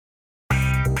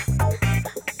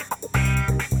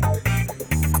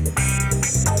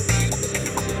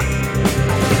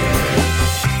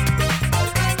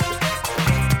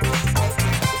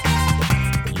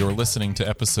listening to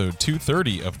episode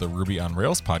 230 of the Ruby on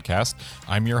Rails podcast.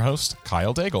 I'm your host,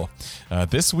 Kyle Daigle.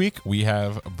 This week, we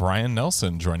have Brian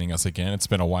Nelson joining us again. It's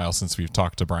been a while since we've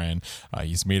talked to Brian.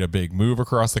 He's made a big move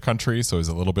across the country, so he's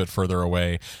a little bit further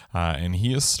away, and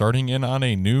he is starting in on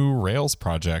a new Rails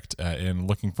project and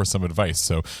looking for some advice.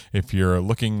 So if you're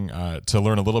looking to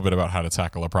learn a little bit about how to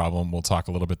tackle a problem, we'll talk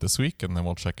a little bit this week, and then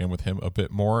we'll check in with him a bit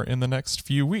more in the next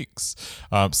few weeks.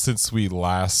 Since we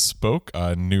last spoke,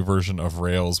 a new version of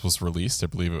Rails was released. I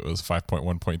believe it was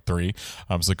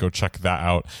 5.1.3. So go check that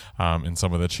out and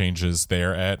some of the changes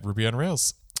there at Ruby on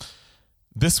Rails.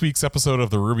 This week's episode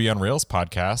of the Ruby on Rails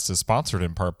podcast is sponsored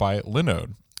in part by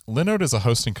Linode. Linode is a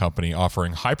hosting company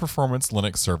offering high-performance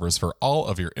Linux servers for all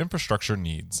of your infrastructure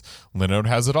needs. Linode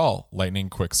has it all: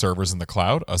 lightning-quick servers in the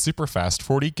cloud, a super-fast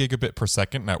 40 gigabit per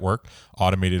second network,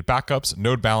 automated backups,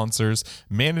 node balancers,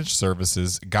 managed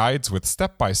services, guides with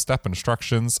step-by-step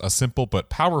instructions, a simple but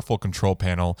powerful control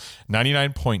panel,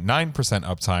 99.9%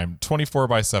 uptime,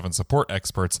 24/7 support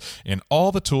experts, and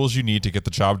all the tools you need to get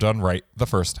the job done right the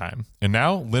first time. And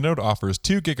now, Linode offers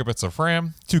 2 gigabytes of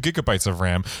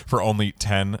RAM for only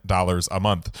 $10 a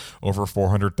month. Over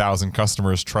 400,000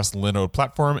 customers trust Linode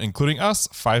platform, including us.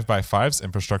 5x5's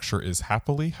infrastructure is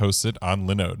happily hosted on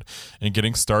Linode. And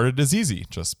getting started is easy.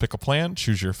 Just pick a plan,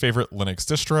 choose your favorite Linux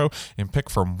distro, and pick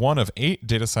from one of 8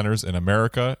 data centers in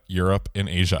America, Europe, and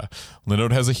Asia.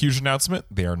 Linode has a huge announcement.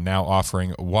 They are now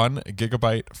offering 1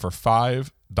 gigabyte for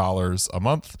 $5 a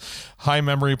month. High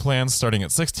memory plans starting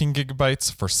at 16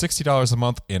 gigabytes for $60 a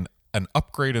month, and an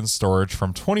upgrade in storage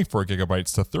from 24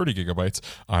 gigabytes to 30 gigabytes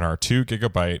on our 2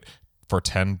 gigabyte for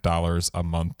 $10 a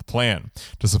month plan.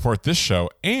 To support this show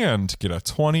and get a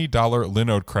 $20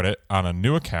 Linode credit on a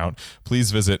new account,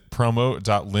 please visit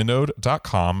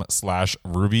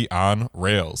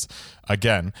promo.linode.com/RubyOnRails.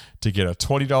 Again, to get a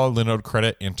 $20 Linode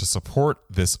credit and to support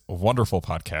this wonderful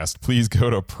podcast, please go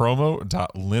to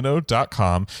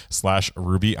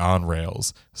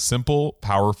promo.linode.com/RubyOnRails. Simple,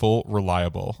 powerful,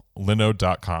 reliable.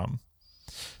 Linode.com.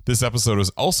 This episode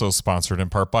is also sponsored in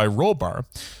part by Rollbar.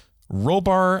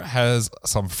 Rollbar has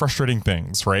some frustrating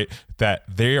things, right, that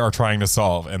they are trying to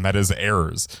solve, and that is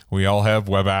errors. We all have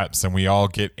web apps, and we all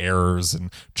get errors,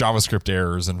 and JavaScript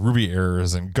errors, and Ruby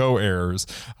errors, and Go errors.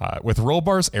 With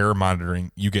Rollbar's error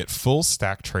monitoring, you get full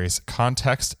stack trace,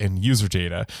 context, and user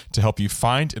data to help you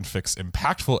find and fix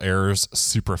impactful errors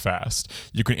super fast.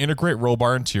 You can integrate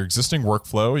Rollbar into your existing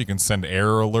workflow. You can send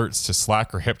error alerts to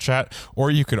Slack or HipChat, or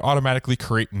you can automatically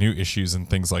create new issues in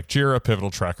things like Jira,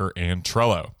 Pivotal Tracker, and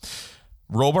Trello.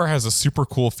 Rollbar has a super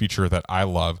cool feature that I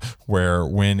love, where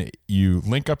when you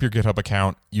link up your GitHub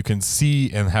account, you can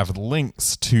see and have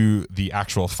links to the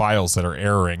actual files that are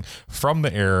erroring from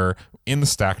the error in the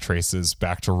stack traces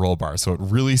back to Rollbar. So it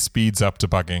really speeds up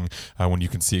debugging when you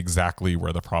can see exactly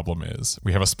where the problem is.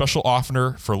 We have a special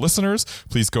offer for listeners.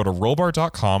 Please go to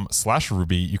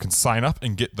rollbar.com/Ruby. You can sign up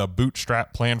and get the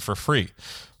Bootstrap plan for free.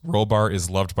 Rollbar is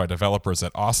loved by developers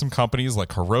at awesome companies like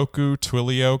Heroku,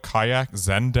 Twilio, Kayak,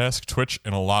 Zendesk, Twitch,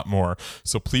 and a lot more.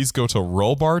 So please go to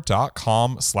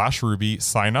rollbar.com/Ruby,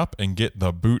 sign up, and get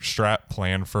the Bootstrap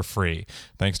plan for free.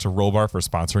 Thanks to Rollbar for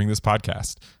sponsoring this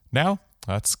podcast. Now,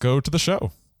 let's go to the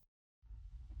show.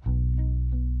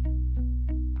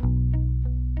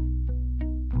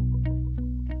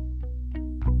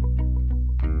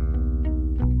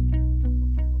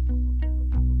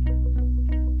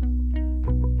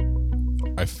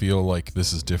 I feel like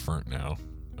this is different now.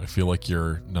 I feel like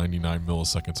you're 99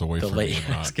 milliseconds away from me.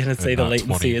 I was going to say the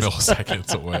latency is 20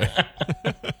 milliseconds away.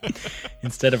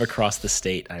 Instead of across the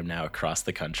state, I'm now across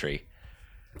the country.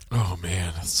 Oh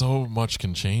man, so much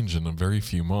can change in a very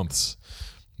few months.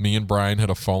 Me and Brian had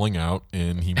a falling out,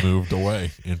 and he moved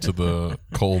away into the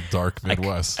cold, dark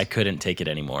Midwest. I couldn't take it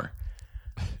anymore.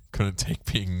 Couldn't take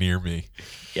being near me.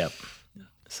 Yep.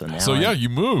 So yeah, you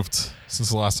moved since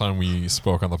the last time we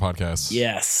spoke on the podcast.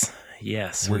 Yes.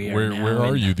 Where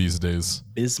are you these days?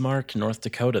 Bismarck, North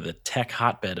Dakota, the tech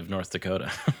hotbed of North Dakota.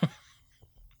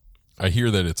 I hear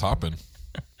that it's hopping.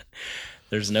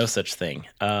 There's no such thing.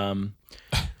 I mean,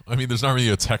 there's not really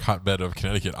a tech hotbed of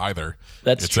Connecticut either.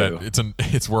 That's true.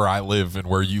 It's where I live and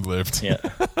where you lived. Yeah.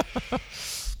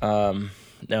 No,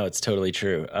 it's totally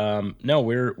true. No,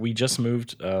 we just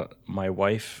moved. My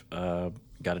wife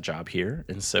got a job here,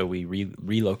 and so we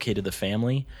relocated the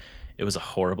family. It was a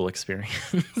horrible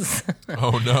experience.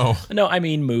 Oh no. No, I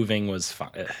mean, moving was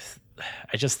fun.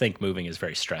 I just think moving is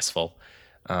very stressful.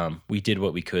 We did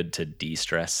what we could to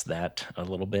de-stress that a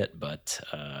little bit, but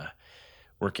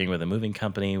working with a moving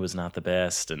company was not the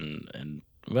best,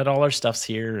 but all our stuff's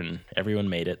here and everyone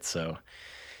made it. So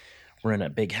we're in a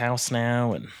big house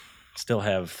now and still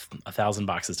have 1,000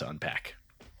 boxes to unpack.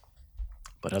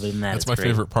 But other than that, That's it's my great.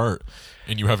 favorite part.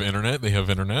 And you have internet? They have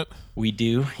internet? We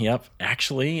do. Yep.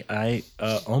 Actually, I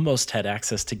almost had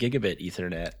access to gigabit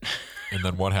Ethernet. And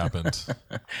then what happened?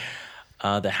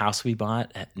 The house we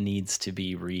bought needs to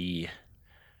be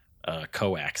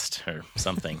coaxed or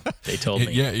something. They told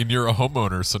me. Yeah, and you're a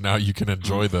homeowner, so now you can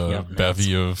enjoy the Yep,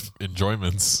 bevy of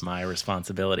enjoyments. My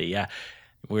responsibility. Yeah.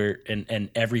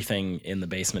 And everything in the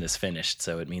basement is finished,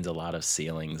 so it means a lot of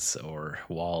ceilings or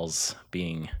walls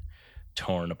being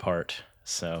torn apart.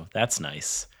 So that's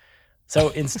nice. So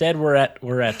instead we're at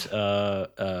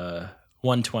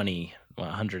 120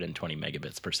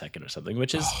 megabits per second or something,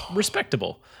 which is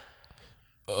respectable.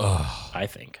 I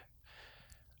think.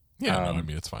 Yeah, no, I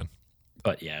mean, it's fine.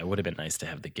 But yeah, it would have been nice to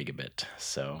have the gigabit.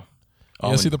 So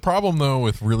Yeah, see, the problem though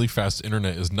with really fast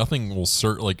internet is nothing will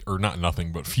serve, like, or not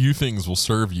nothing, but few things will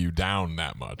serve you down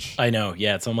that much. I know.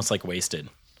 Yeah, it's almost like wasted.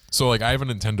 So, like, I have a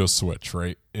Nintendo Switch,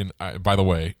 right? And by the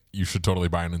way, you should totally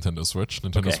buy a Nintendo Switch.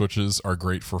 Nintendo Switches are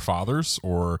great for fathers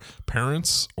or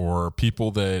parents or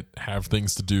people that have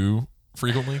things to do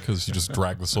frequently because you just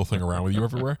drag this whole thing around with you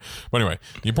everywhere. But anyway,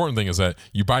 the important thing is that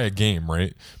you buy a game,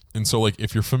 right? And so, like,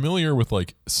 if you're familiar with,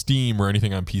 like, Steam or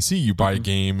anything on PC, you buy a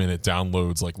game and it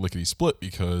downloads, like, lickety-split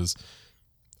because,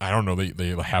 I don't know, they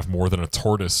have more than a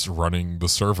tortoise running the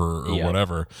server or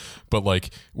whatever. But, like,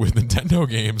 with Nintendo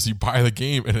games, you buy the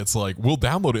game and it's like, we'll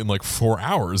download it in, like, 4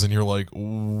 hours. And you're like,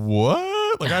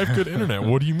 what? Like, I have good internet.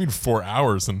 What do you mean 4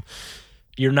 hours? And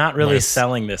you're not really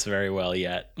selling this very well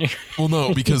yet. Well,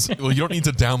 no, because you don't need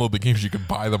to download the games. You can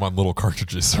buy them on little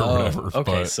cartridges or whatever.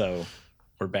 Okay, so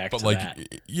we're back to that.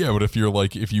 Yeah, but if you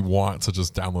want to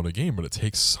just download a game, but it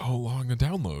takes so long to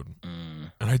download.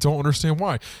 And I don't understand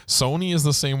why. Sony is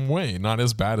the same way. Not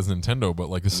as bad as Nintendo, but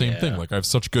like the same thing. Like I have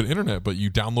such good internet, but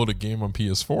you download a game on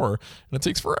PS4 and it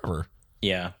takes forever.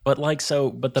 Yeah, but like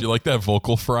so, but do you like that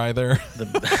vocal fry there?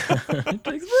 It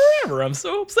takes forever. I'm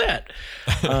so upset.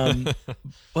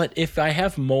 But if I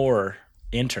have more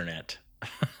internet,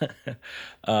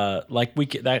 like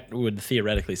that would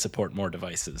theoretically support more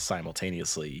devices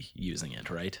simultaneously using it,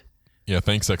 right? Yeah,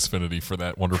 thanks Xfinity for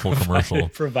that wonderful commercial.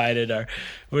 Provided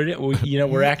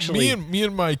we're actually me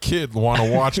and my kid want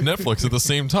to watch Netflix at the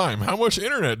same time. How much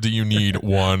internet do you need?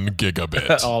 1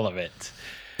 gigabit. All of it.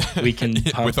 We can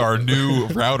with our new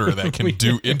router that can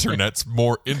do internets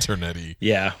more internety.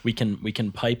 Yeah, we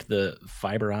can pipe the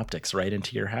fiber optics right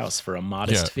into your house for a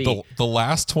modest fee. The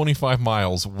last 25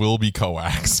 miles will be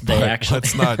coax, but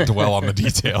let's not dwell on the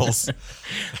details.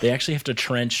 They actually have to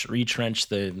retrench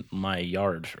my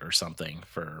yard or something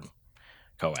for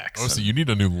coax. Oh, so you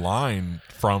need a new line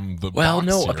from the Well, box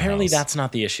no, to your apparently house. that's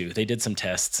not the issue. They did some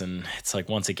tests, and it's like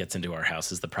once it gets into our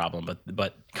house is the problem.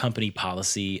 But company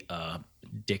policy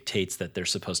dictates that they're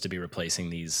supposed to be replacing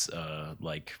these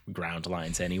like ground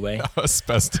lines anyway.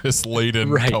 Asbestos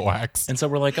laden coax. And so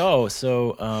we're like,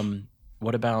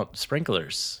 what about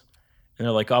sprinklers? And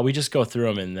they're like, we just go through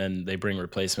them and then they bring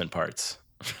replacement parts.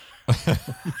 I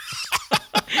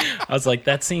was like,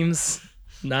 that seems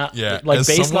not like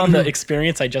based on the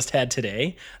experience I just had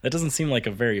today, that doesn't seem like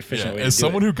a very efficient way to do it. As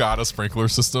someone who got a sprinkler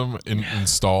system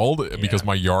installed because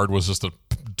my yard was just a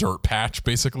dirt patch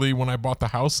basically when I bought the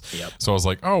house. So I was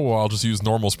like, I'll just use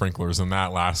normal sprinklers, and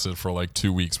that lasted for like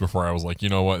 2 weeks before I was like, you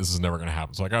know what, this is never gonna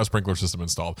happen. So I got a sprinkler system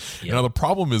installed. Now the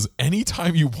problem is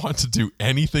anytime you want to do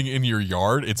anything in your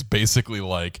yard, it's basically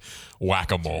like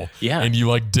whack-a-mole. And you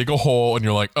like dig a hole and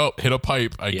you're like, hit a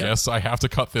pipe, I guess I have to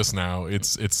cut this now.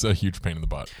 It's a huge pain in the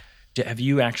butt. Have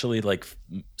you actually like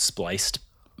spliced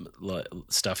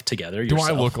stuff together yourself?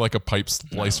 Do I look like a pipe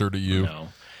splicer to you? No.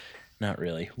 Not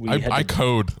really. I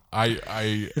code.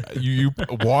 You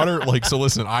water, like, so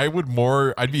listen,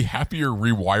 I'd be happier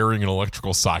rewiring an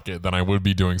electrical socket than I would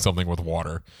be doing something with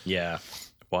water. Yeah.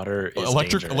 Water is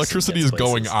electricity is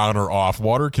going on or off.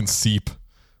 Water can seep.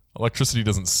 Electricity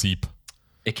doesn't seep.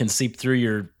 It can seep through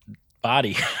your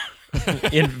body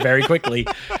in very quickly.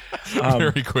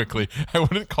 Very quickly. I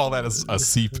wouldn't call that a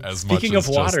seep as much as Speaking of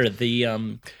water,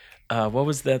 what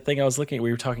was that thing I was looking at? We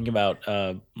were talking about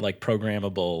like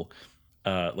programmable,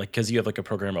 like because you have like a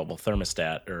programmable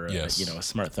thermostat or a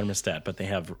smart thermostat, but they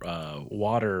have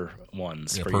water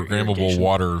ones for programmable your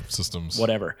water systems,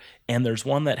 whatever. And there's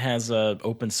one that has a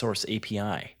open source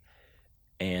API,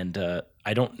 and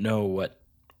I don't know what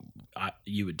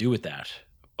you would do with that.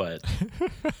 But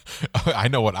I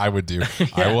know what I would do.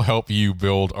 I will help you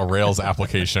build a Rails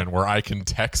application where I can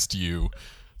text you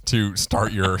to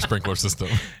start your sprinkler system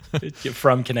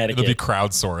from Connecticut. It'll be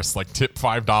crowdsourced, like tip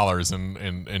 $5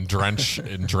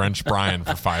 and drench Brian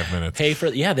for 5 minutes. Pay for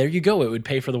there you go. It would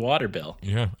pay for the water bill.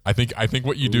 Yeah, I think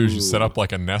what you do is you set up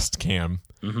like a Nest Cam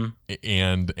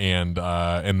and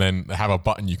then have a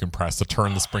button you can press to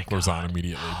turn the sprinklers on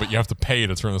immediately. But you have to pay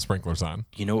to turn the sprinklers on.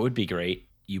 You know what would be great?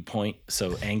 You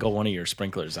angle one of your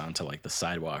sprinklers onto like the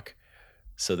sidewalk.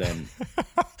 So then,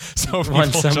 so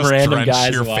when some just random drench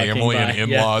guys your walking family by,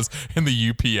 and in-laws and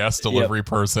the UPS delivery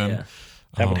person. Yeah.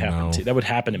 That would happen no. too. That would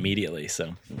happen immediately.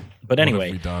 So, but What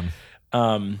anyway, have we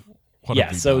done? What yeah.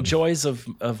 have we So done? joys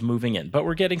of moving in, but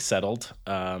we're getting settled.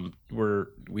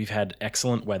 We've had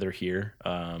excellent weather here,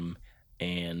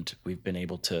 and we've been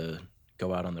able to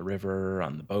go out on the river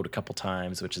on the boat a couple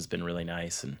times, which has been really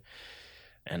nice.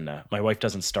 And my wife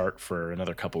doesn't start for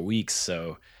another couple weeks,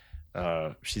 so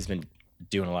she's been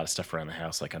doing a lot of stuff around the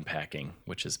house, like unpacking,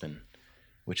 which has been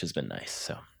nice.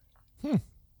 So,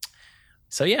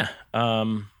 so yeah.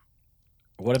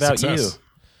 What about Success.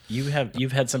 you?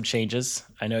 You've had some changes.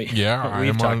 I know. Yeah,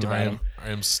 we've talked about them. I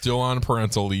am still on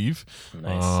parental leave.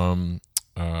 Nice.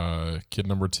 Kid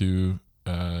number 2,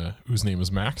 whose name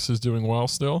is Max, is doing well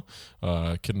still.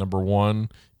 Kid number 1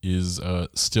 is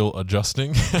still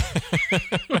adjusting.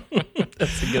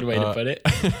 That's a good way to put it.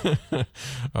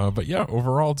 But yeah,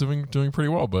 overall doing pretty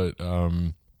well. But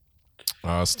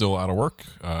still out of work,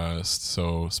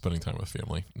 so spending time with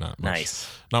family. Not much. Nice.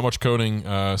 Not much coding.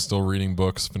 Still reading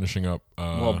books, finishing up.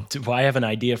 Well, I have an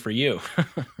idea for you.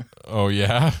 Oh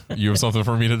yeah, you have something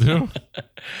for me to do?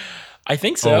 I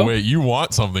think so. Oh wait, you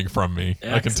want something from me?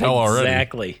 I can tell already.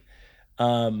 Exactly.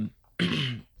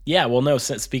 Yeah. Well, no.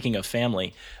 Speaking of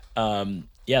family,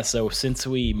 yeah. So since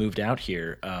we moved out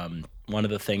here, one of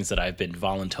the things that I've been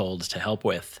voluntold to help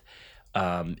with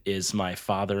is my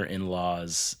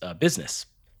father-in-law's business.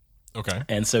 Okay.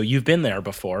 And so you've been there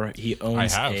before. He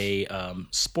owns I have. a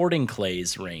sporting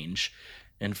clays range.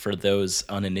 And for those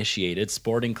uninitiated,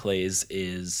 sporting clays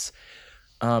is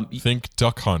Think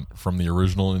Duck Hunt from the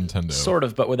original Nintendo. sort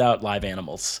of, but without live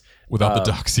animals. Without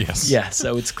the ducks, yes. Yeah,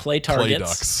 so it's clay targets.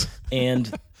 ducks.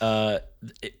 And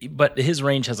but his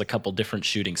range has a couple different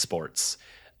shooting sports.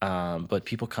 But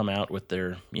people come out with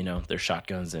their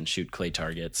shotguns and shoot clay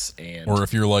targets. And Or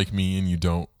if you're like me and you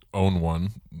don't own one,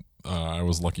 I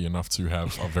was lucky enough to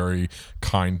have a very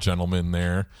kind gentleman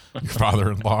there, your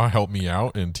father-in-law, help me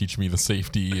out and teach me the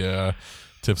safety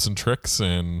tips and tricks.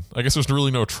 And I guess there's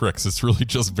really no tricks. It's really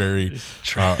just very,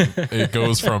 it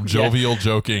goes from jovial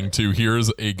joking to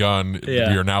here's a gun.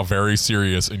 Yeah. We are now very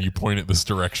serious and you point it this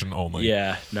direction only.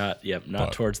 yeah, not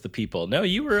towards the people. No,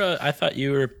 you were. I thought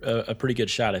you were a pretty good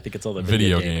shot. I think it's all the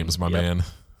video Games, my Yep. man.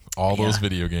 All those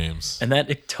video games. And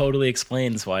that totally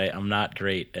explains why I'm not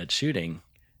great at shooting.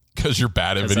 Because you're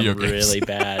bad at Because video I'm games. really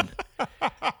bad.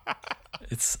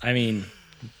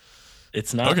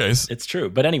 It's not. Okay. It's true.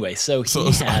 But anyway, so So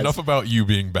he has enough about you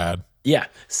being bad. Yeah.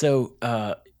 So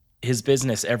his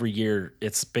business every year,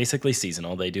 it's basically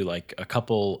seasonal. They do like a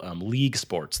couple league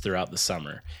sports throughout the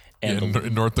summer. And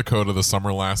In North Dakota, the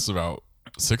summer lasts about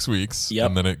 6 weeks, Yep.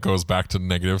 and then it goes back to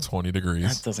negative 20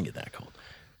 degrees. it doesn't get that cold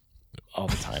all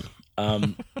the time.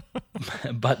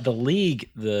 But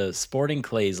the Sporting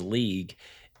Clays League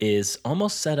is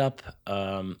almost set up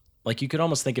like you could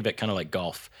almost think of it kind of like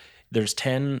golf. There's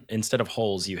 10, instead of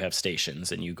holes, you have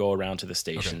stations, and you go around to the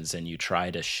stations and you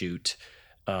try to shoot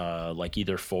like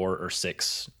either 4 or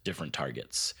 6 different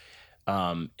targets.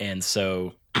 And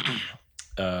so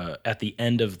at the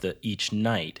end of each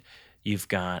night, you've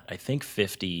got, I think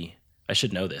 50, I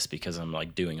should know this because I'm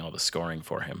like doing all the scoring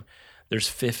for him. There's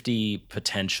 50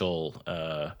 potential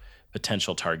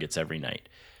targets every night.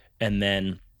 And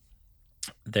then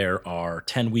there are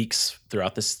 10 weeks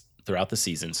throughout the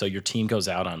season. So your team goes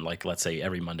out on, like, let's say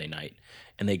every Monday night,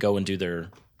 and they go and do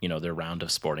their round of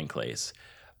sporting clays.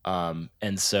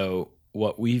 And so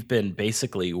what we've been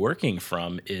basically working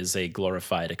from is a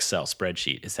glorified Excel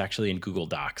spreadsheet. It's actually in Google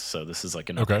Docs. So this is like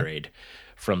an upgrade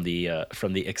from the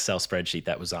Excel spreadsheet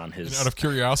that was on his. And out of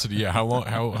curiosity, yeah, how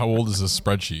old is this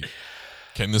spreadsheet?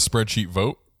 Can this spreadsheet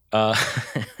vote?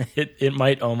 It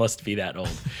might almost be that old.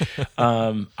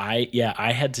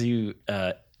 I had to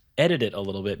edit it a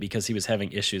little bit because he was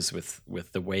having issues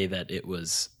with the way that it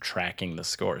was tracking the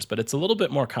scores. But it's a little bit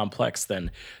more complex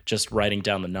than just writing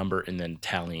down the number and then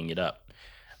tallying it up.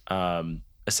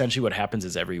 Essentially what happens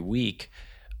is every week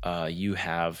you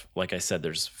have, like I said,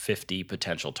 there's 50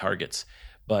 potential targets,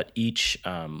 but each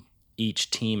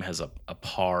team has a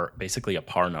par, basically a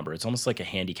par number. It's almost like a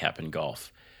handicap in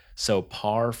golf. So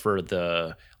par for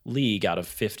the league out of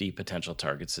 50 potential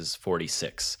targets is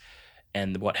 46.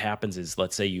 And what happens is,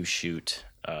 let's say you shoot,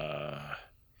 I'm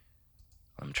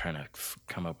trying to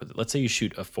come up with it. Let's say you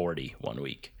shoot a 40 one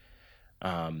week.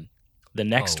 The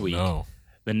next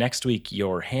week,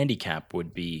 your handicap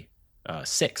would be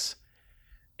 6.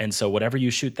 And so whatever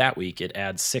you shoot that week, it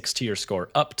adds 6 to your score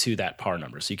up to that par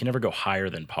number. So you can never go higher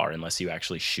than par unless you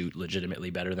actually shoot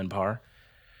legitimately better than par.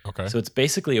 Okay. So it's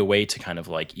basically a way to kind of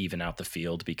like even out the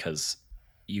field, because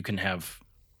you can have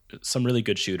some really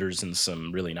good shooters and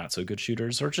some really not so good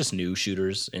shooters, or just new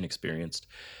shooters, inexperienced.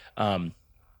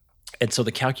 And so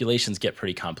the calculations get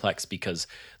pretty complex, because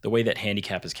the way that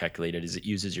handicap is calculated is it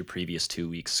uses your previous 2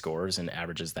 weeks' scores and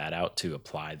averages that out to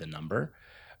apply the number.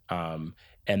 And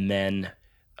then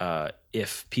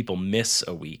if people miss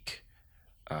a week,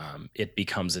 it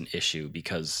becomes an issue,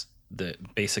 because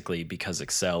because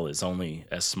Excel is only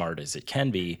as smart as it can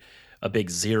be. A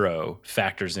big 0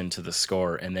 factors into the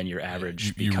score, and then your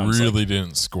average becomes. You really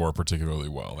didn't score particularly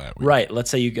well that week, right?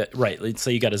 Let's say you got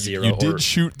a 0. You did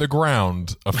shoot the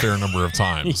ground a fair number of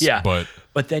times, yeah.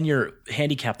 But then your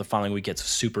handicap the following week gets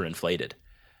super inflated,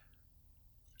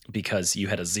 because you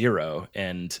had a 0,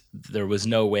 and there was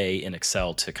no way in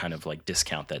Excel to kind of like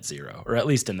discount that 0, or at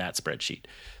least in that spreadsheet.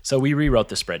 So we rewrote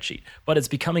the spreadsheet, but it's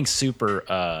becoming super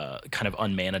kind of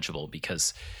unmanageable,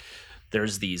 because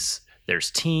there's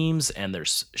teams and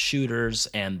there's shooters,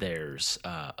 and there's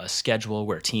a schedule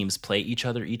where teams play each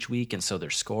other each week, and so their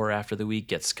score after the week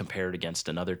gets compared against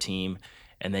another team,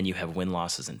 and then you have win,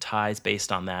 losses, and ties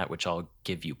based on that, which all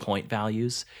give you point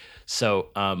values. So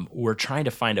we're trying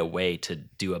to find a way to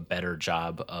do a better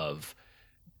job of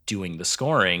doing the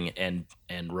scoring and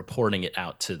reporting it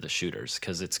out to the shooters,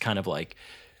 because it's kind of like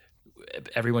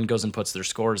everyone goes and puts their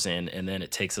scores in, and then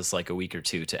it takes us like a week or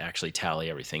two to actually tally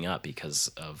everything up because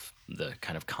of the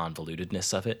kind of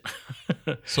convolutedness of it.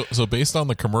 So based on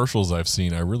the commercials I've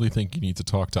seen, I really think you need to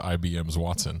talk to IBM's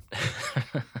Watson.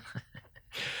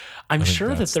 I'm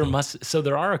sure that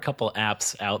there are a couple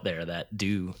apps out there that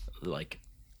do like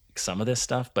some of this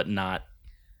stuff, but not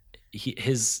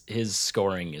his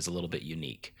scoring is a little bit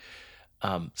unique.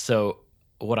 So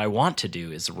what I want to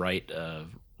do is write a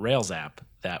Rails app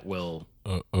that will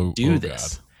do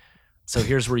this. God. So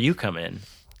here's where you come in.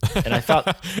 And I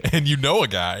thought, and you know a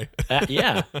guy,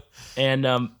 yeah,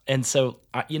 and so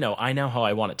I know how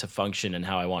I want it to function and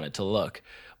how I want it to look,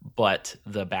 but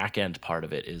the back end part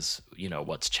of it is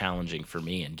what's challenging for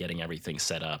me, and getting everything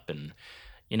set up. And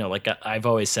like I've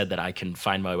always said that I can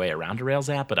find my way around a Rails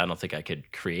app, but I don't think I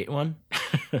could create one.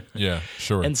 Yeah,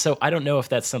 sure. And so I don't know if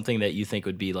that's something that you think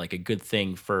would be like a good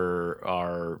thing for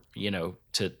our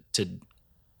to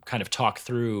kind of talk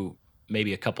through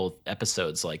maybe a couple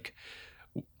episodes, like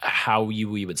how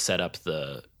we would set up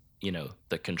the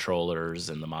the controllers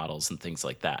and the models and things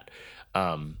like that,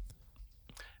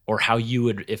 or how you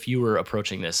would, if you were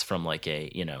approaching this from like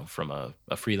from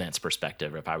a freelance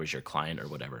perspective, or if I was your client or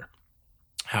whatever,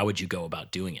 how would you go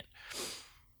about doing it?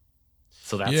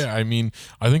 So that's I mean,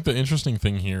 I think the interesting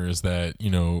thing here is that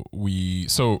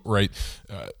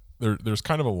there's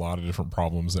kind of a lot of different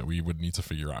problems that we would need to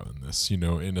figure out in this,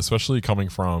 and especially coming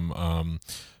from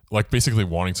like basically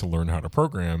wanting to learn how to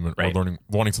program, right, or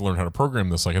wanting to learn how to program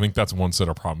this. Like, I think that's one set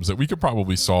of problems that we could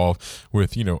probably solve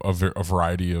with, a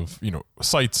variety of,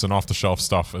 sites and off the shelf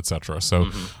stuff, et cetera. So,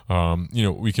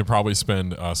 we could probably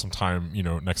spend some time,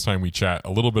 next time we chat,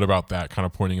 a little bit about that, kind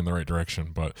of pointing in the right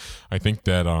direction. But I think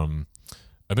that,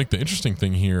 I think the interesting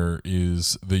thing here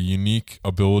is the unique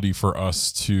ability for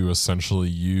us to essentially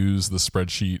use the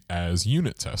spreadsheet as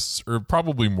unit tests, or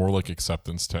probably more like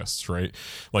acceptance tests, right?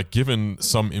 Like, given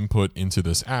some input into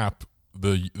this app,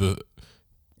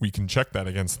 we can check that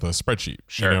against the spreadsheet,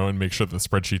 sure, and make sure that the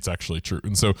spreadsheet's actually true.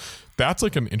 And so that's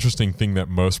like an interesting thing that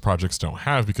most projects don't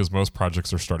have, because most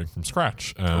projects are starting from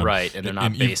scratch. Right, and they're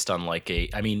not based on like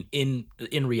in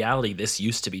reality, this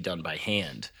used to be done by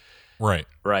hand.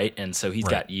 Right. And so he's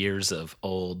got years of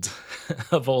old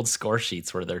score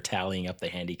sheets where they're tallying up the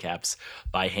handicaps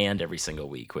by hand every single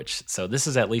week, so this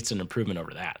is at least an improvement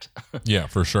over that. Yeah,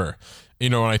 for sure.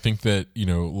 And I think that,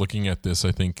 looking at this,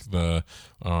 I think the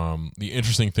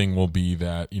interesting thing will be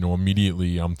that,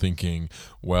 immediately I'm thinking,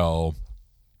 well,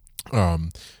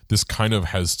 this kind of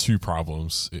has two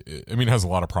problems. I mean, it has a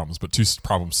lot of problems, but two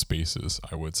problem spaces,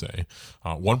 I would say.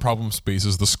 One problem space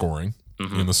is the scoring.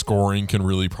 Mm-hmm. And the scoring can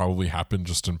really probably happen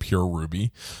just in pure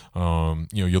Ruby.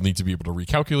 You'll need to be able to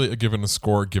recalculate a given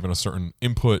score, given a certain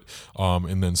input,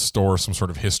 and then store some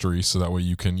sort of history, so that way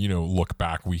you can, look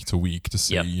back week to week to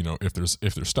see, if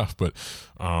there's stuff. But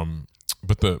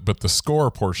the score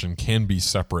portion can be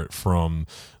separate from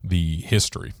the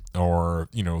history, or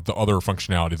the other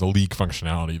functionality, the league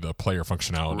functionality, the player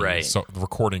functionality, right, so the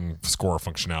recording score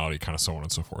functionality, kind of so on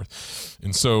and so forth.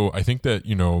 And so I think that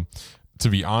to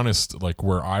be honest, like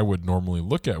where I would normally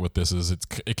look at with this is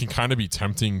it can kind of be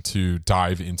tempting to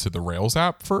dive into the Rails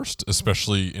app first,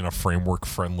 especially in a framework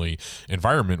friendly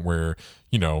environment where,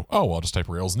 oh, well, I'll just type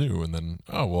Rails new and then,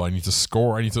 oh, well, I need to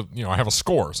score. I need to, I have a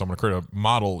score. So I'm going to create a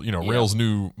model, Rails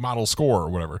new model score or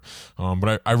whatever.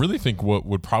 But I really think what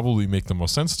would probably make the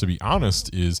most sense, to be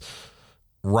honest, is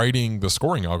writing the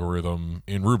scoring algorithm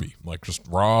in Ruby, like just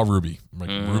raw Ruby, like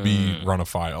Ruby run a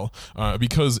file,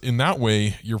 because in that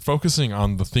way you're focusing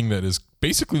on the thing that is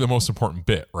basically the most important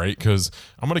bit, right? Because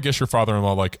I'm gonna guess your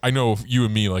father-in-law, like I know you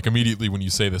and me, like immediately when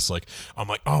you say this, like I'm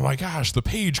like, oh my gosh, the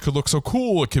page could look so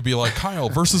cool. It could be like Kyle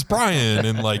versus Brian,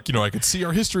 and like I could see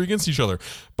our history against each other.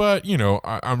 But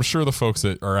I'm sure the folks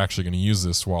that are actually going to use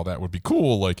this, while that would be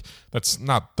cool, like that's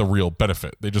not the real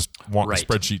benefit. They just want the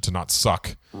spreadsheet to not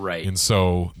suck. Right. And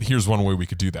so here's one way we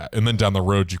could do that. And then down the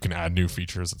road, you can add new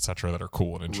features, et cetera, that are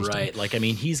cool and interesting. Right. Like, I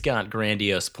mean, he's got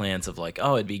grandiose plans of like,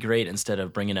 oh, it'd be great instead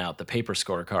of bringing out the paper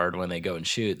scorecard when they go and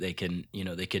shoot, they can,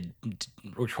 they could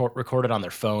record it on their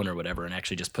phone or whatever and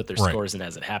actually just put their scores in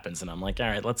as it happens. And I'm like, all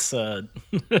right, let's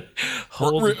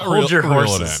hold your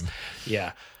horses.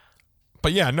 Yeah.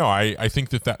 But yeah, no, I think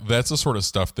that's the sort of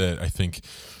stuff that I think,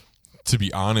 to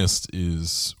be honest,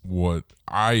 is what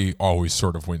I always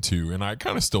sort of went to, and I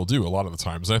kind of still do a lot of the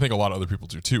times. And I think a lot of other people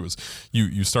do too, is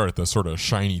you start at the sort of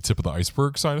shiny tip of the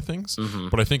iceberg side of things. Mm-hmm.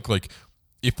 But I think like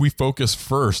if we focus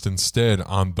first instead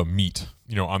on the meat,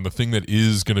 on the thing that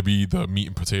is going to be the meat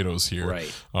and potatoes here,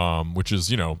 right. Which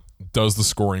is, does the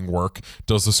scoring work?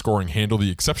 Does the scoring handle the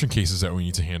exception cases that we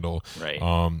need to handle? Right.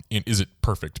 And is it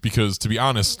perfect? Because to be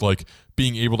honest, like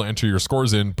being able to enter your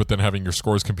scores in, but then having your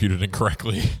scores computed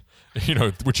incorrectly,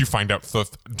 which you find out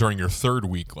during your third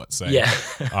week, let's say,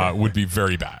 would be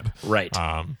very bad. Right.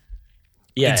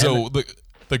 Yeah. And so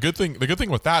the good thing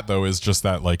with that though is just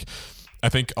that, like, I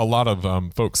think a lot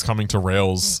of folks coming to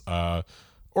Rails,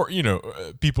 or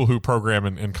people who program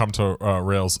and come to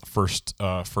Rails first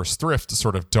thrift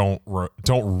sort of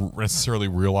don't necessarily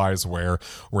realize where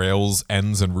Rails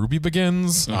ends and Ruby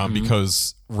begins,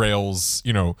 because Rails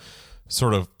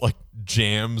sort of like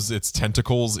jams its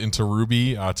tentacles into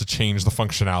Ruby to change the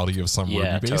functionality of some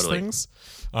Ruby-based things.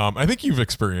 I think you've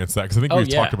experienced that because I think we've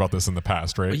talked about this in the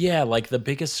past, right? Yeah, like the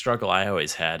biggest struggle I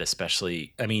always had,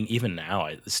 especially, I mean, even now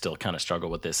I still kind of struggle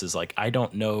with this, is like I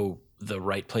don't know the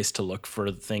right place to look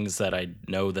for things that I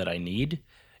know that I need.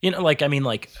 Like, I mean,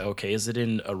 like, okay, is it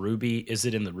in the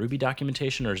Ruby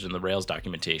documentation or is it in the Rails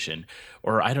documentation?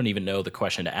 Or I don't even know the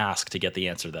question to ask to get the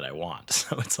answer that I want.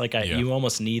 So it's like you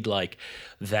almost need like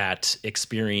that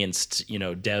experienced,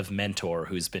 dev mentor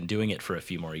who's been doing it for a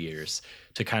few more years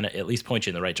to kind of at least point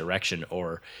you in the right direction.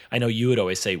 Or I know you would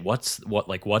always say, what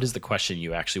is the question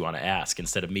you actually want to ask,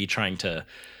 instead of me trying to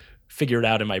figure it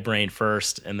out in my brain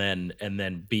first and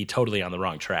then be totally on the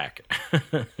wrong track.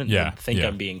 And think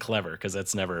I'm being clever, because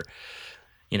that's never,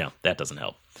 that doesn't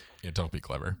help. Yeah, don't be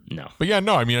clever. No. But yeah,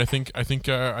 no, I mean, I think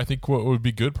what would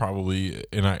be good probably,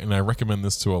 and I recommend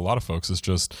this to a lot of folks, is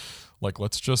just like,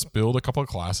 let's just build a couple of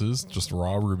classes, just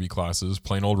raw Ruby classes,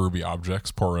 plain old Ruby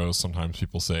objects, poros, sometimes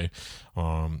people say,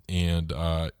 and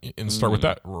start with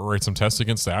that, write some tests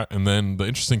against that. And then the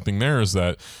interesting thing there is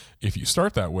that if you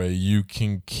start that way, you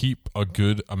can keep a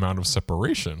good amount of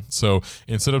separation. So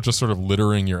instead of just sort of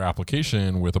littering your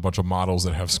application with a bunch of models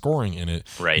that have scoring in it,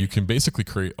 you can basically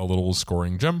create a little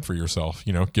scoring gem for yourself.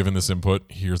 Given this input,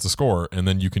 here's the score. And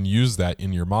then you can use that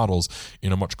in your models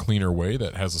in a much cleaner way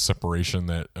that has a separation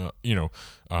that,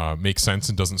 makes sense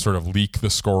and doesn't sort of leak the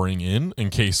scoring in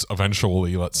case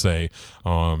eventually, let's say,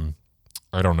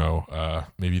 I don't know,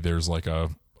 maybe there's like a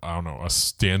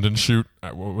stand and shoot.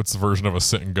 What's the version of a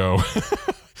sit and go?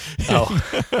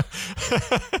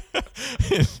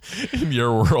 In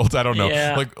your world, I don't know.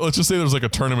 Yeah. Like, let's just say there's like a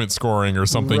tournament scoring or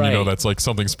something, that's like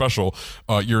something special.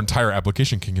 Your entire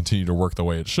application can continue to work the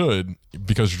way it should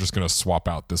because you're just going to swap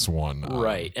out this one.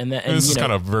 Right. And this is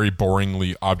kind of very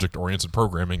boringly object-oriented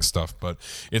programming stuff, but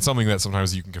it's something that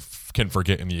sometimes you can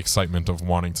forget in the excitement of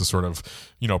wanting to sort of,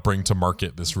 bring to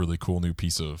market this really cool new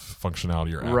piece of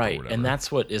functionality or app. Right. Or whatever. And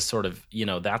that's what is sort of,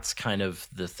 that's kind of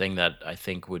the thing that I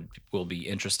think will be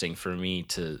interesting for me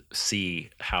to see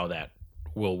how that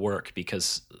will work,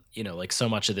 because, like so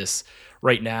much of this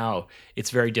right now, it's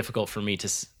very difficult for me to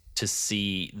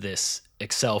see this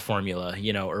Excel formula,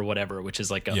 or whatever, which is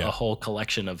like a whole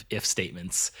collection of if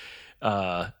statements,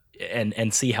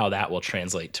 and see how that will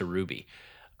translate to Ruby.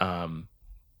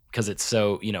 Because it's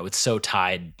so, it's so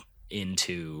tied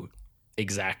into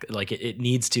exact, like it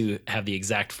needs to have the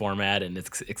exact format, and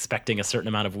it's expecting a certain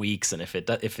amount of weeks. And if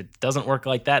it doesn't work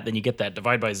like that, then you get that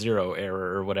divide by zero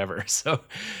error or whatever. So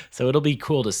it'll be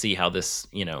cool to see how this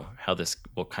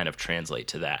will kind of translate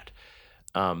to that.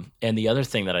 And the other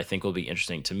thing that I think will be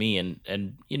interesting to me,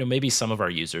 and maybe some of our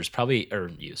users,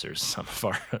 some of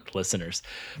our listeners,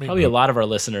 probably a lot of our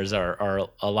listeners are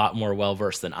a lot more well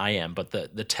versed than I am, but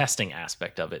the testing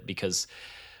aspect of it, because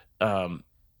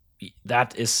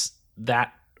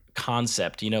that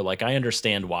concept, like I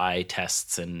understand why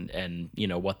tests and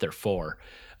what they're for,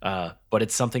 but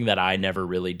it's something that I never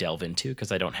really delve into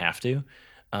because I don't have to.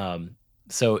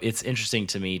 So it's interesting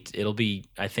to me. It'll be,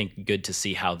 I think, good to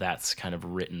see how that's kind of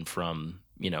written from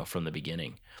the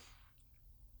beginning.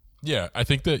 Yeah, I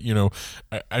think that,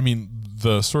 I mean,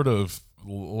 the sort of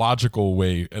logical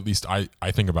way, at least I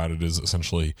think about it, is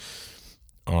essentially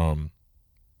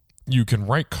you can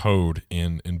write code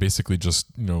and basically just,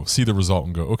 see the result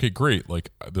and go, okay, great. Like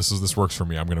this works for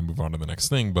me. I'm going to move on to the next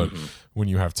thing. But when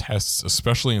you have tests,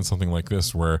 especially in something like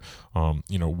this, where,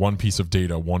 one piece of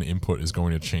data, one input is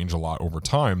going to change a lot over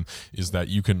time, is that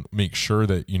you can make sure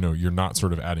that, you're not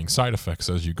sort of adding side effects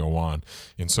as you go on.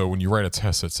 And so when you write a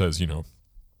test that says,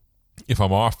 if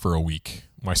I'm off for a week,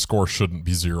 my score shouldn't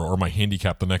be 0, or my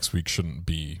handicap the next week shouldn't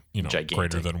be, gigantic,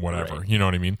 greater than whatever, right. You know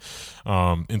what I mean?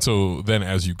 And so then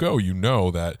as you go,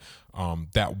 that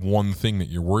that one thing that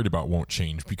you're worried about won't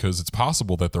change, because it's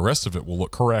possible that the rest of it will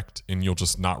look correct and you'll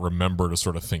just not remember to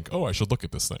sort of think, oh, I should look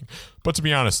at this thing. But to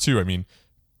be honest too, I mean,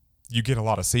 you get a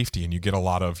lot of safety and you get a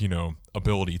lot of,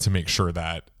 ability to make sure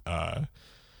that,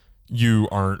 you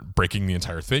aren't breaking the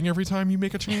entire thing every time you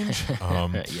make a change.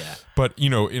 Yeah. But,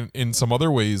 in some other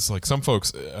ways, like some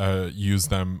folks use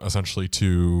them essentially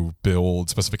to build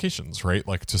specifications, right?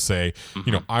 Like to say,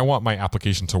 I want my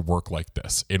application to work like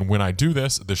this. And when I do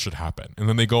this, this should happen. And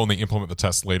then they go and they implement the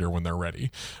test later when they're ready.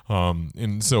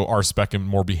 And so RSpec and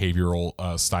more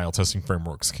behavioral style testing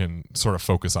frameworks can sort of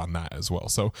focus on that as well.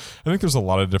 So I think there's a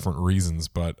lot of different reasons,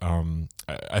 but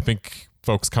I think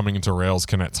folks coming into Rails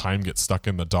can at time get stuck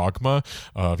in the dogma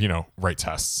of, write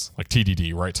tests, like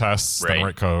TDD, write tests, right. Then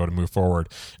write code and move forward.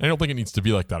 And I don't think it needs to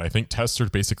be like that. I think tests are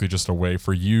basically just a way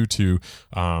for you to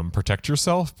protect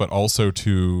yourself, but also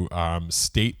to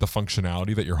state the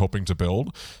functionality that you're hoping to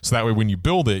build. So that way, when you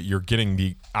build it, you're getting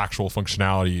the actual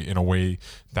functionality in a way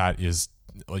that is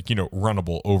like,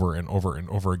 runnable over and over and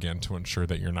over again, to ensure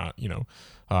that you're not,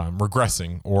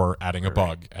 regressing or adding a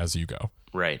bug as you go.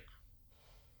 Right.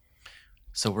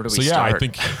 So where do we start? I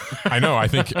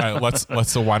think let's.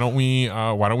 So why don't we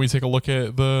take a look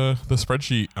at the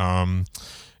spreadsheet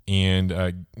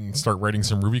and start writing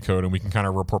some Ruby code, and we can kind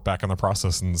of report back on the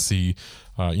process and see,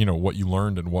 what you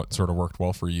learned and what sort of worked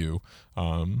well for you,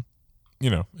 and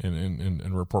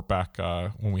report back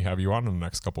when we have you on in the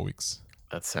next couple weeks.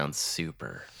 That sounds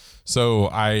super. So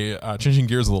I, changing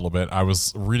gears a little bit, I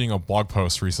was reading a blog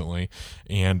post recently,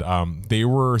 and they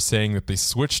were saying that they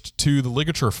switched to the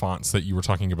ligature fonts that you were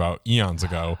talking about eons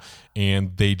ago,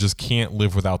 and they just can't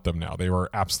live without them now. They were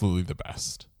absolutely the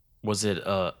best. Was it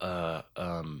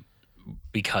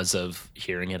because of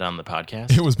hearing it on the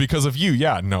podcast? It was because of you.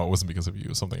 Yeah, no, it wasn't because of you. It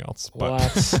was something else. But,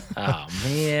 what? Oh,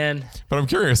 man. But I'm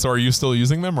curious, so are you still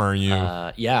using them, or are you?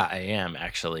 Yeah, I am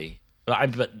actually.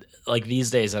 But like these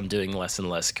days, I'm doing less and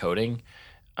less coding.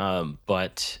 I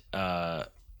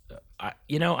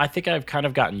think I've kind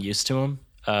of gotten used to them.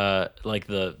 Like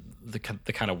the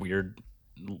kind of weird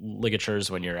ligatures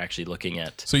when you're actually looking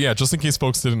at. So yeah, just in case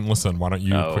folks didn't listen, why don't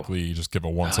you quickly just give a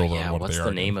once over on what what's they are?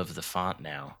 What's the name of the font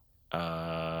now?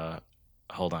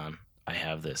 Hold on, I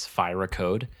have this Fira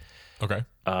code. Okay.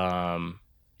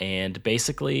 And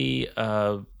basically,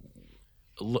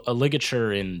 a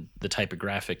ligature in the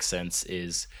typographic sense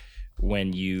is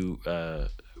when the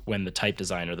type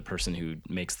designer, the person who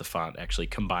makes the font, actually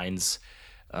combines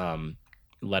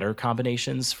letter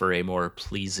combinations for a more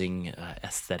pleasing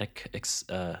aesthetic appearance.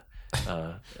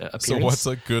 So what's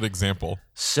a good example?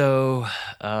 So,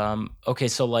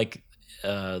 so like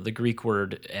the Greek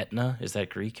word Etna, is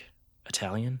that Greek?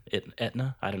 Italian?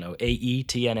 Etna? I don't know.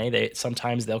 A-E-T-N-A.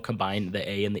 Sometimes they'll combine the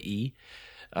A and the E.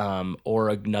 Or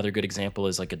another good example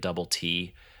is like a double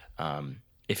T.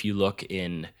 If you look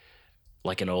in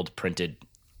like an old printed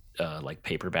like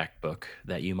paperback book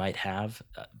that you might have,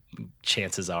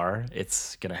 chances are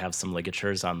it's going to have some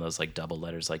ligatures on those like double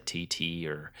letters like TT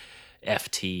or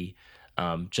FT.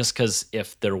 Just because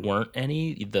if there weren't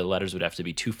any, the letters would have to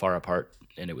be too far apart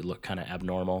and it would look kind of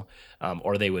abnormal,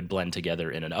 or they would blend together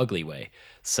in an ugly way.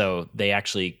 So they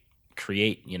actually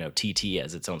create, TT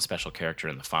as its own special character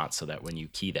in the font, so that when you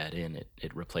key that in,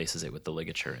 it replaces it with the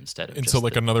ligature instead of. And so,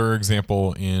 like, another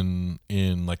example in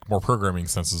like more programming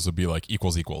senses would be like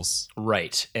equals equals.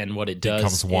 Right, and what it does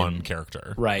becomes one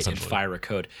character. Right, in Fira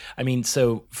code. I mean,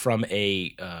 so from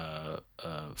a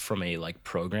like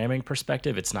programming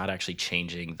perspective, it's not actually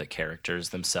changing the characters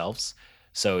themselves.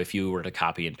 So if you were to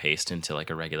copy and paste into like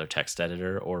a regular text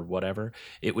editor or whatever,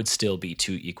 it would still be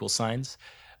 2 equal signs.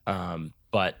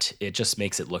 But it just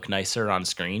makes it look nicer on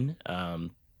screen,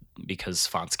 because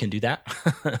fonts can do that.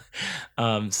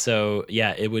 So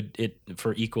yeah, it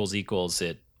for equals equals,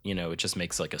 it just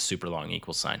makes like a super long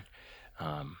equal sign.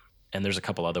 And there's a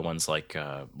couple other ones like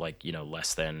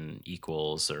less than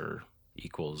equals or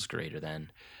equals greater than,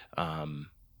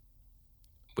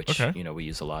 which we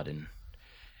use a lot in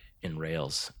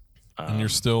Rails. And you're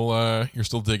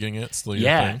still digging it. Still your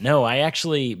yeah, thing? No, I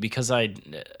actually, because I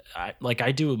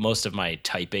do most of my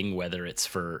typing, whether it's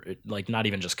for like not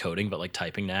even just coding, but like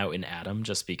typing now in Atom,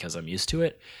 just because I'm used to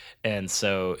it. And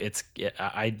so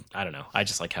I don't know. I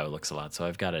just like how it looks a lot. So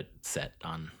I've got it set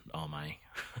on all my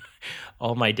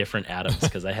all my different Atoms,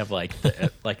 because I have like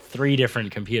 3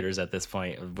 different computers at this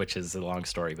point, which is a long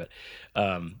story. But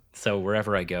so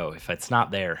wherever I go, if it's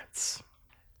not there, it's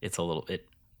a little it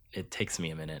takes me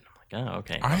a minute. I'm like, oh,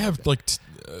 okay. I have like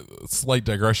slight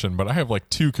digression, but I have like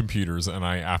 2 computers, and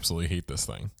I absolutely hate this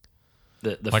thing.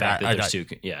 The like fact that there's 2,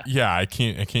 yeah, I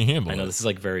can't handle it. I know this is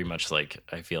like very much like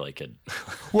I feel like it.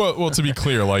 well, to be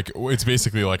clear, like it's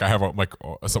basically like I have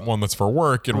one that's for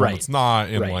work and one that's not,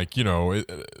 and like and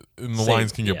the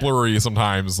lines can get blurry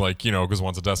sometimes, like because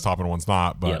one's a desktop and one's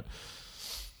not, but.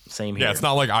 Same here. Yeah, it's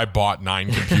not like I bought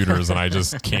 9 computers and I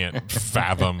just can't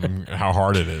fathom how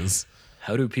hard it is.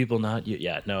 How do people not?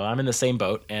 No, I'm in the same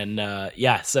boat. And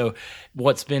so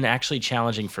what's been actually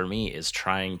challenging for me is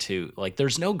trying to, like,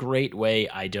 there's no great way,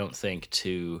 I don't think,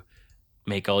 to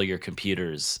make all your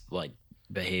computers like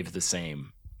behave the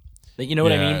same. You know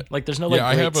what I mean? Like, there's no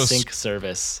great sync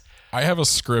service. I have a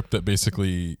script that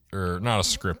basically, or not a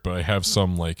script, but I have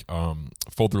some like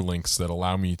folder links that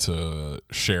allow me to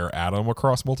share Atom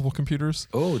across multiple computers.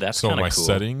 Oh, that's kind of cool. So my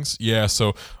settings,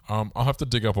 so I'll have to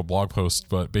dig up a blog post,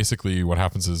 but basically what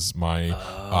happens is my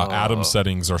Atom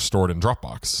settings are stored in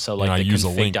Dropbox. So like the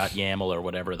config.yaml or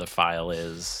whatever the file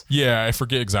is. Yeah, I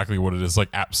forget exactly what it is, like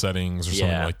app settings or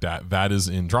something like that. That is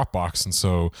in Dropbox, and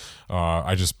so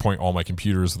I just point all my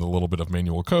computers with a little bit of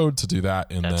manual code to do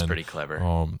that, and that's pretty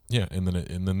clever. And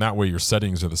then that way your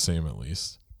settings are the same at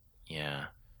least. Yeah,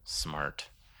 smart.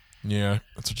 Yeah,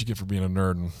 that's what you get for being a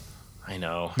nerd. And I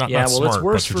know. Not well, smart, it's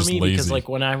worse for me lazy. Because like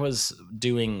when I was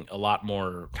doing a lot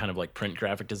more kind of like print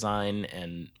graphic design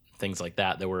and things like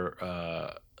that, there were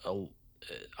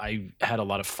I had a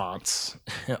lot of fonts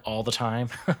all the time,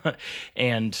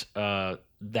 and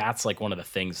that's like one of the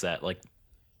things that like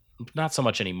not so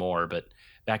much anymore, but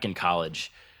back in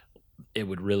college, it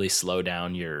would really slow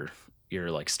down your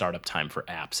like startup time for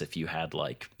apps if you had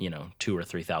like 2,000 or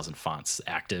 3,000 fonts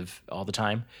active all the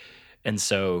time. And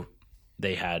so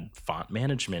they had font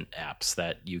management apps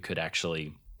that you could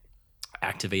actually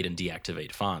activate and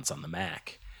deactivate fonts on the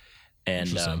Mac. And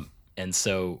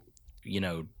so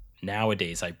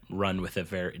nowadays I run with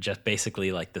just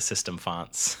basically like the system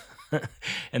fonts.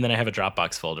 And then I have a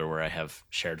Dropbox folder where I have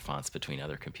shared fonts between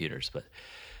other computers, but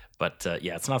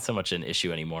it's not so much an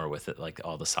issue anymore with it, like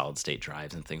all the solid state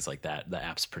drives and things like that. The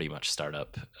apps pretty much start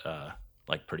up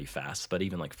like pretty fast, but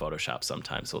even like Photoshop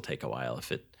sometimes will take a while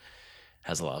if it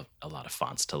has a lot of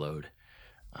fonts to load.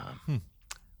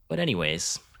 But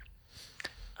anyways,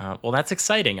 well, that's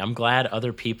exciting. I'm glad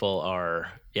other people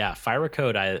are. Yeah, Fira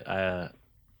Code. I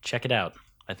check it out.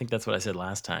 I think that's what I said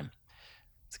last time.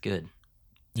 It's good.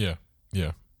 Yeah.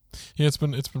 It's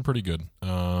been pretty good.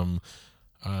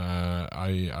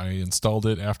 I installed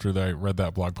it after I read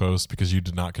that blog post because you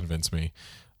did not convince me.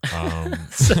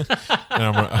 If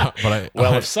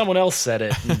someone else said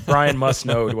it, Brian must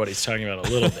know what he's talking about a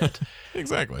little bit.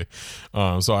 Exactly.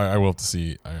 So I will have to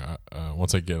see.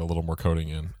 Once I get a little more coding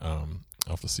in, I'll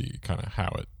have to see kind of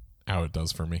how it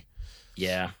does for me.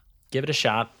 Yeah, give it a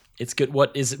shot. It's good.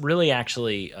 What is really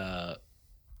actually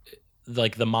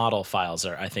like the model files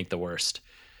are, I think, the worst.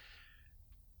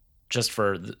 Just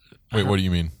for wait, what do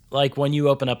you mean? Like when you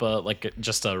open up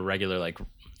just a regular like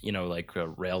a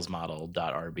Rails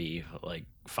model.rb like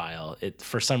file, it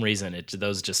for some reason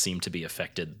those just seem to be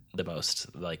affected the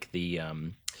most, like the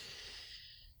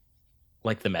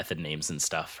method names and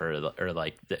stuff, or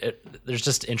like there's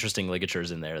just interesting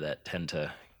ligatures in there that tend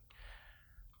to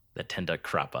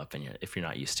crop up, and if you're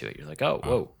not used to it, you're like, oh,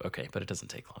 whoa, okay, but it doesn't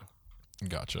take long.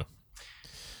 Gotcha.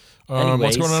 Anyways,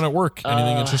 what's going on at work?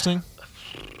 Anything interesting?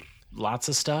 lots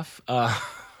of stuff.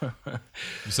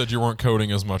 You said you weren't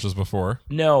coding as much as before.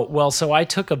 No, well, so I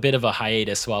took a bit of a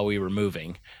hiatus while we were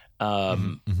moving,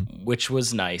 which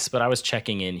was nice, but I was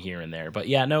checking in here and there. But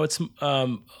yeah, no, it's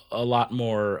a lot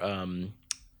more,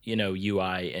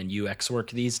 UI and UX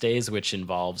work these days, which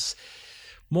involves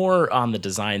more on the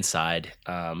design side.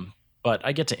 But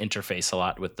I get to interface a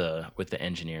lot with the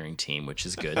engineering team, which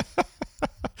is good.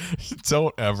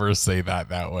 Don't ever say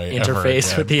that way.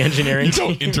 Interface with the engineering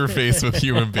team. You don't interface with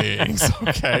human beings,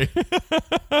 okay?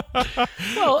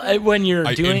 Well, when you're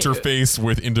I interface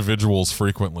with individuals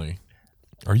frequently.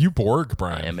 Are you Borg,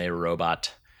 Brian? I am a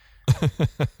robot.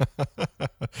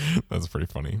 That's pretty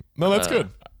funny. No, that's good.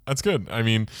 That's good. I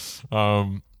mean,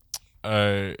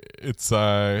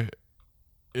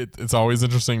 it's always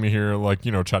interesting to hear, like,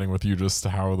 chatting with you, just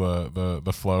how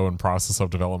the flow and process of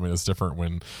development is different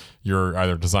when you're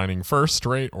either designing first,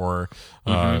 right, or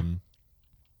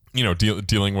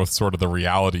dealing with sort of the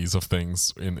realities of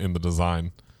things in the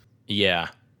design. Yeah.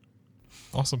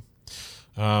 Awesome.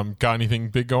 Got anything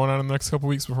big going on in the next couple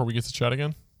weeks before we get to chat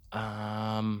again?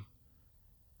 A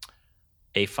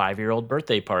 5-year-old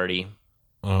birthday party.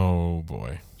 Oh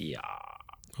boy. Yeah.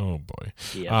 Oh boy.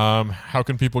 Yeah. How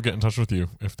can people get in touch with you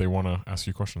if they want to ask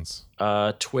you questions?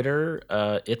 Twitter,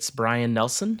 it's Brian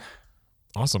Nelson.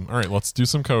 Awesome. All right, let's do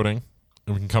some coding,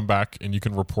 and we can come back and you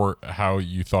can report how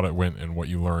you thought it went and what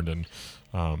you learned, and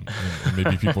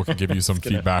maybe people can give you some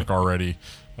feedback already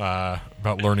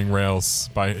about learning Rails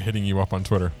by hitting you up on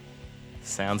Twitter.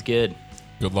 Sounds good.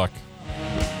 Good luck.